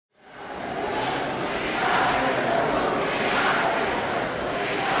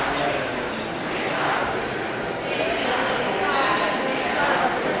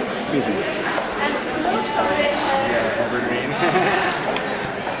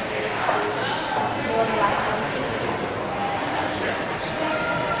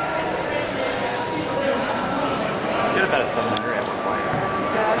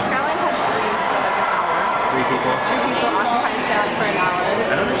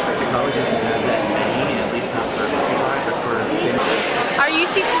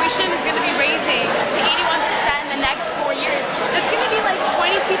UC tuition is going to be raising to 81% in the next 4 years. That's going to be like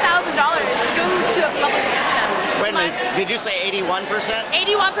 $22,000 to go to a public system. Wait a minute, did you say 81%?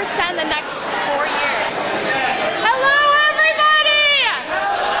 81% in the next 4 years. Hello, everybody!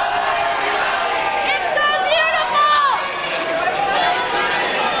 It's so beautiful!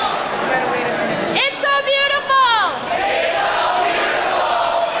 It's so beautiful!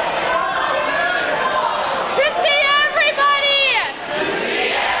 To see everybody!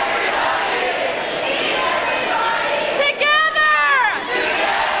 Together!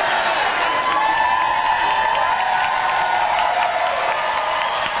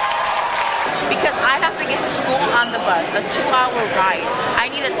 Because I have to get to school on the bus, a 2-hour ride. I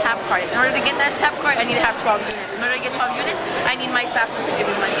need a tap card. In order to get that tap card, I need to have 12 units. In order to get 12 units, I need my FAFSA to give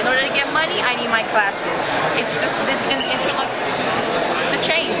me money. In order to get money, I need my classes. It's an interlock. It's a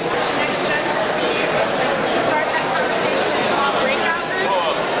chain. Next step should be start that conversation in small breakout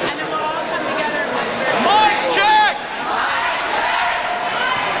groups, and then we'll all come together. Mic check!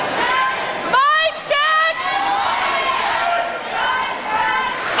 Mic check!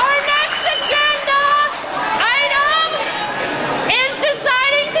 Our next agenda item is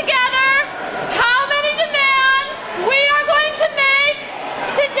deciding together how many demands we are going to make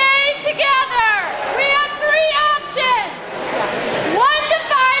today together. We have 3 options. 1 to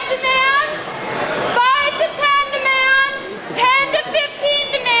 5 demands, 5 to 10 demands, 10 to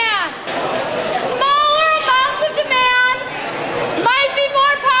 15 demands. Smaller amounts of demands might be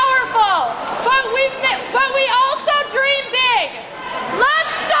more powerful, but we also dream big.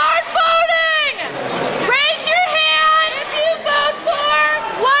 Let's start voting! Raise your hand if you vote for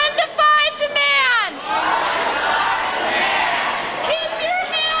 1 to 5 demands. Keep your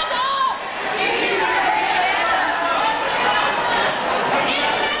hand up.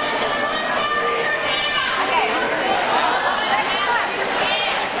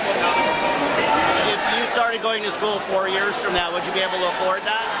 If you started going to school 4 years from now, would you be able to afford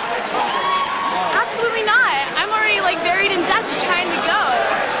that? Absolutely not. I'm already like buried in debt just trying to go.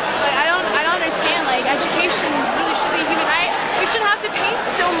 Like I don't understand. Like education really should be a human right. We shouldn't have to pay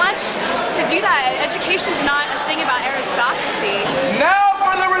so much to do that. Education's not a thing about aristocracy. Now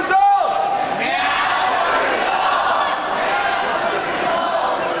for the results!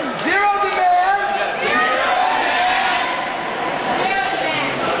 0 demands.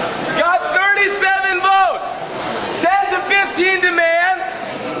 Got 37 votes. 10 to 15 demands.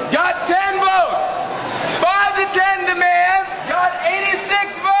 Got 10 votes. 5 to 10 demands. Got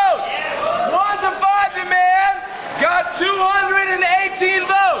 86 votes. 1 to 5 demands. Got 218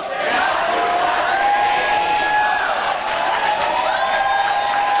 votes.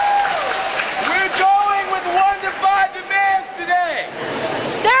 We're going with 1 to 5 demands today.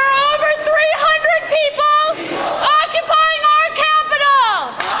 There are over 300 people occupying our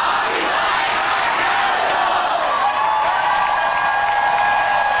capital.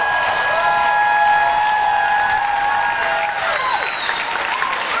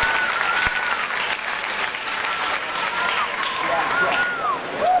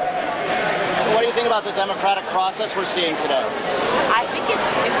 What do you think about the democratic process we're seeing today? I think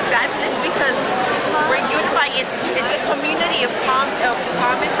it's fabulous because we're unifying. It's a community of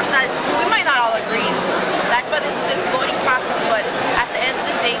common personalities. We might not all agree. That's why there's this voting process, but at the end of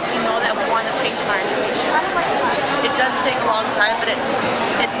the day, we know that we want to change in our education. It does take a long time, but it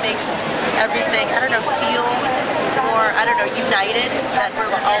makes everything, I don't know, feel more, I don't know, united, that we're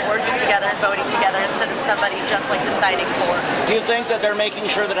all working together and voting together instead of somebody just like deciding for us. Do you think that they're making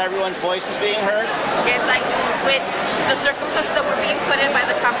sure that everyone's voice is being heard? It's like with the circumstances that we're being put in by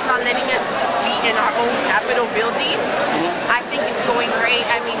the cops not letting us be in our own Capitol building, I think it's going great.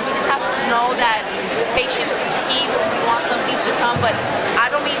 I mean, we just have to know that patience is key when we want something to come, but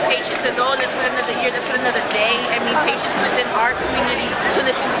I don't mean patience as, oh, let's wait another year, let's wait another day. I mean patience within our community to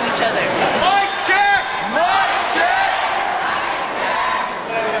listen to each other. Mic check! Mic check!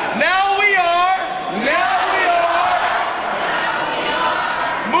 Now we are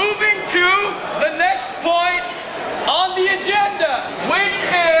moving to the next point on the agenda, which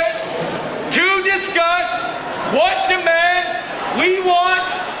is to discuss what demands we want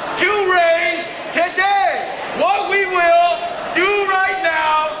to raise today. What we will do right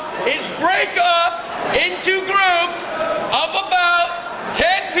now is break up into groups of about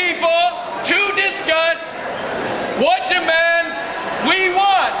 10 people, 2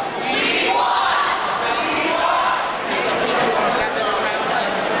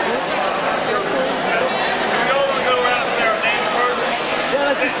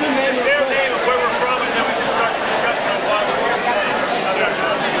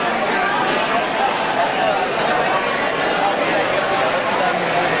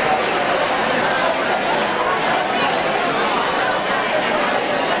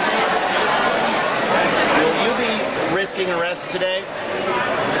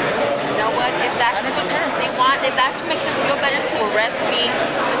 that makes them feel better to arrest me,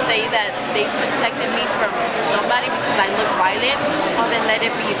 to say that they protected me from somebody because I look violent, well then let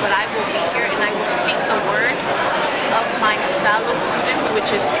it be. But I will be here and I will speak the word of my fellow students, which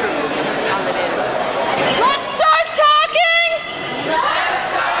is true. That's all it is. Let's start talking! Let's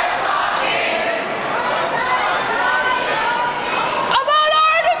start talking About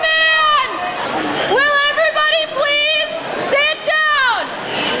our demands! Will everybody please sit down?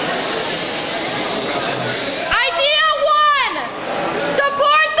 Idea 1.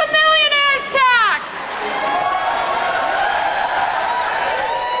 Support the millionaire's tax.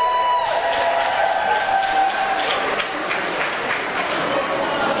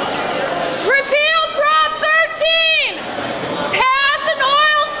 Repeal Prop 13. Pass an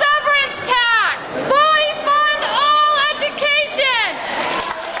oil severance tax. Fully fund all education.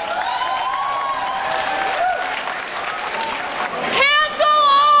 Cancel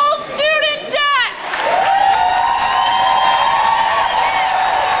all student debt.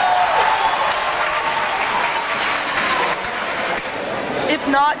 If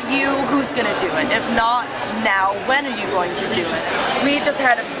not you, who's gonna do it? If not now, when are you going to do it? We just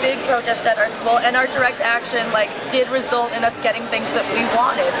had a big protest at our school, and our direct action did result in us getting things that we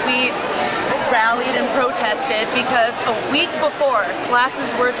wanted. We rallied and protested because a week before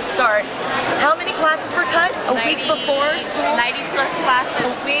classes were to start, how many classes were cut? A week before school? 90 plus classes.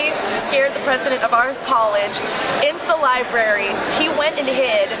 We scared the president of our college into the library. He went and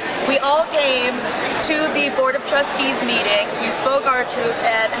hid. We all came to the Board of Trustees meeting. We spoke our truth,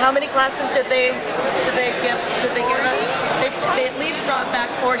 and how many classes did they give us? They at least brought back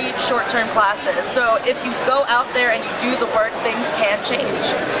 40 short-term classes. So if you go out there and you do the work, things can change.